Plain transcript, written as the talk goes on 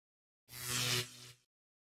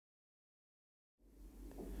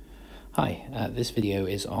Hi, this video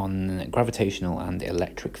is on gravitational and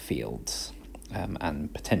electric fields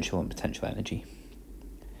and potential energy.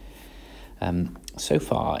 So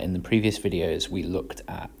far in the previous videos we looked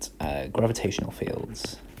at gravitational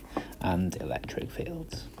fields and electric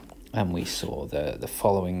fields, and we saw the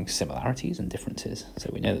following similarities and differences. So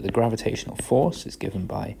we know that the gravitational force is given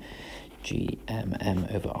by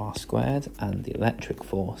gmm over r squared, and the electric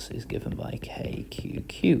force is given by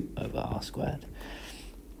kqq over r squared.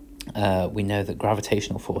 We know that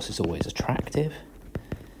gravitational force is always attractive,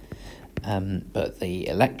 but the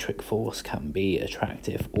electric force can be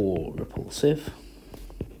attractive or repulsive.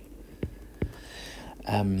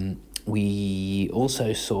 We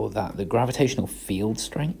also saw that the gravitational field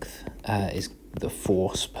strength is the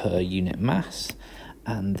force per unit mass,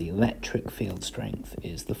 and the electric field strength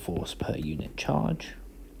is the force per unit charge.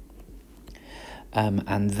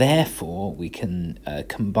 And therefore we can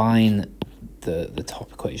combine the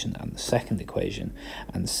top equation and the second equation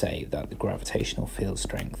and say that the gravitational field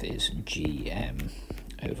strength is gm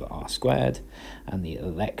over r squared, and the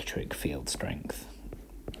electric field strength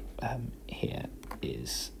here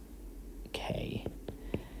is kq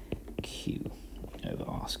over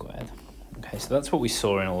r squared. Okay, so that's what we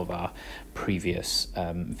saw in all of our previous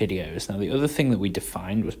videos. Now, the other thing that we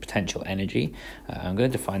defined was potential energy. I'm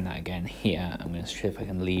going to define that again here. I'm going to see if I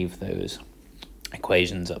can leave those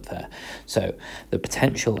equations up there. So the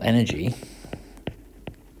potential energy,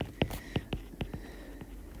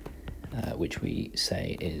 which we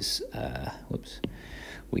say is,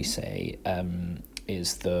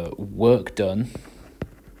 is the work done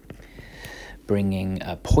bringing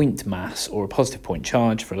a point mass or a positive point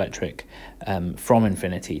charge for electric from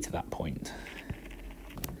infinity to that point.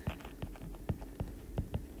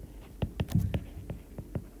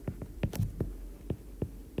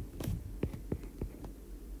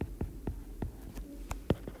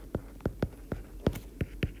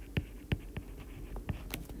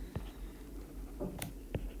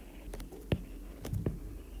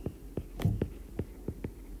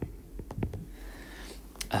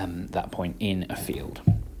 That point in a field.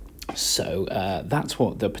 So that's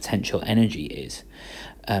what the potential energy is,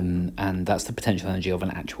 and that's the potential energy of an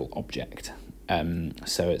actual object.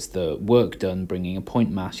 So it's the work done bringing a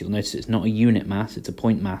point mass. You'll notice it's not a unit mass, it's a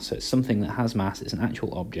point mass, so it's something that has mass, it's an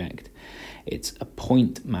actual object. It's a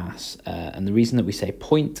point mass, and the reason that we say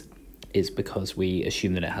point is because we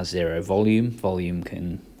assume that it has zero volume. Volume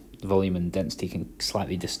and density can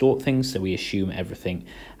slightly distort things, so we assume everything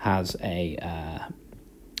has a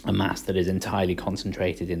mass that is entirely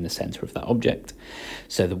concentrated in the center of that object.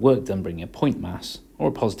 So the work done bringing a point mass or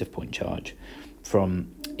a positive point charge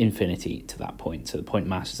from infinity to that point. So the point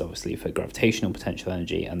mass is obviously for gravitational potential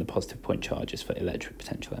energy, and the positive point charge is for electric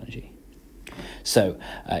potential energy. So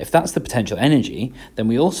if that's the potential energy, then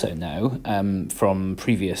we also know from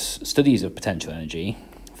previous studies of potential energy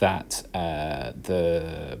that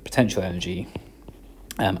the potential energy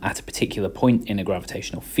at a particular point in a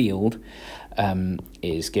gravitational field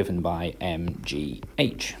is given by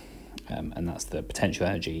mgh, and that's the potential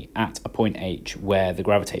energy at a point h where the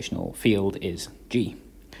gravitational field is g.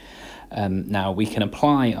 Now we can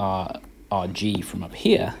apply our g from up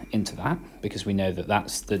here into that, because we know that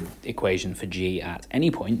that's the equation for g at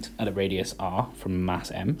any point at a radius r from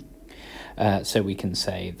mass m. So we can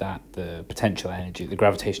say that the potential energy, the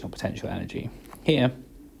gravitational potential energy here,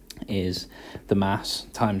 is the mass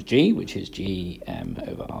times g, which is gm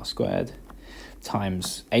over r squared,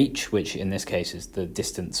 times h, which in this case is the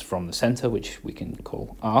distance from the center, which we can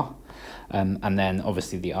call r, and then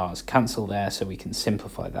obviously the r's cancel there, so we can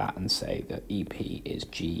simplify that and say that ep is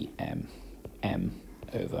gm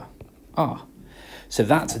over r. So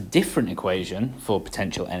that's a different equation for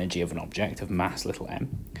potential energy of an object of mass little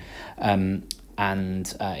m,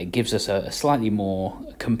 and it gives us a slightly more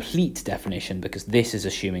complete definition, because this is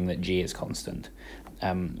assuming that g is constant,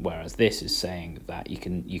 whereas this is saying that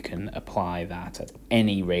you can apply that at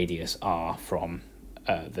any radius r from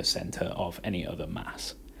the center of any other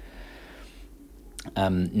mass.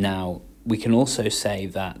 Now we can also say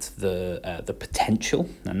that the potential,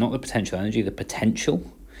 and not the potential energy, the potential,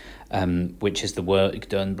 which is the work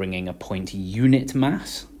done bringing a point unit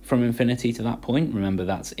mass from infinity to that point. Remember,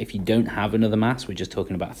 that's if you don't have another mass, we're just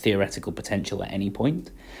talking about theoretical potential at any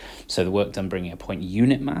point. So the work done bringing a point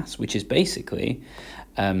unit mass, which is basically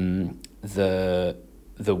the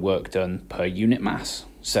work done per unit mass.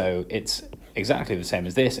 So it's exactly the same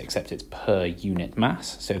as this, except it's per unit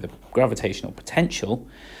mass. So the gravitational potential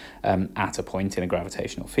at a point in a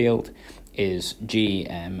gravitational field is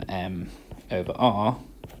gmm over r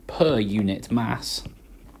per unit mass,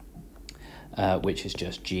 which is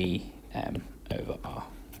just gm over r.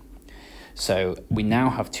 So we now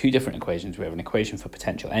have two different equations. We have an equation for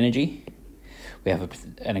potential energy. We have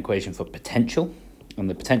an equation for potential. And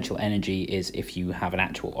the potential energy is if you have an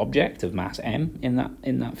actual object of mass m in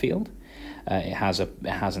that field. It has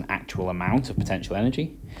an actual amount of potential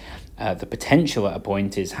energy. The potential at a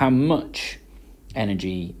point is how much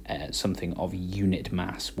energy something of unit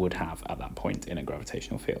mass would have at that point in a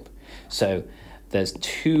gravitational field. So there's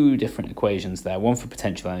two different equations there, one for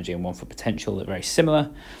potential energy and one for potential. They're very similar,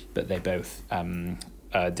 but they both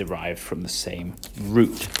are derived from the same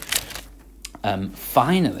root.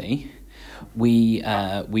 Finally, we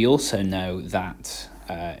also know that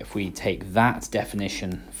if we take that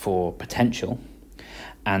definition for potential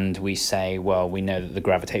and we say, well, we know that the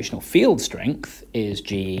gravitational field strength is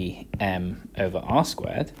Gm over r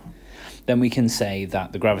squared, then we can say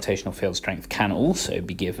that the gravitational field strength can also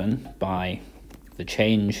be given by the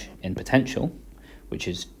change in potential, which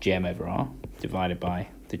is Gm over r, divided by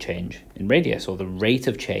the change in radius, or the rate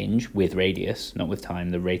of change with radius, not with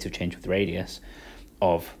time, the rate of change with radius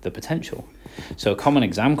of the potential. So a common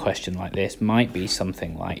exam question like this might be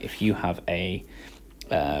something like, if you have a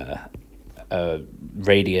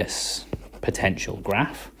radius potential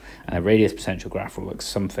graph, and a radius potential graph will look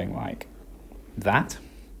something like that,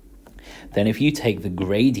 then if you take the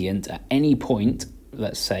gradient at any point,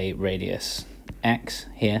 let's say radius x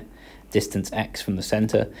here, distance x from the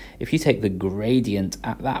center, if you take the gradient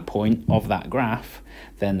at that point of that graph,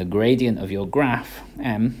 then the gradient of your graph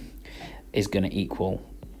m is going to equal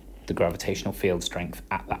the gravitational field strength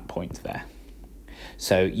at that point there.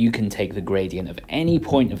 So you can take the gradient of any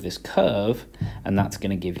point of this curve, and that's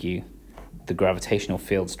going to give you the gravitational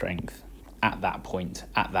field strength at that point,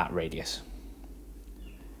 at that radius.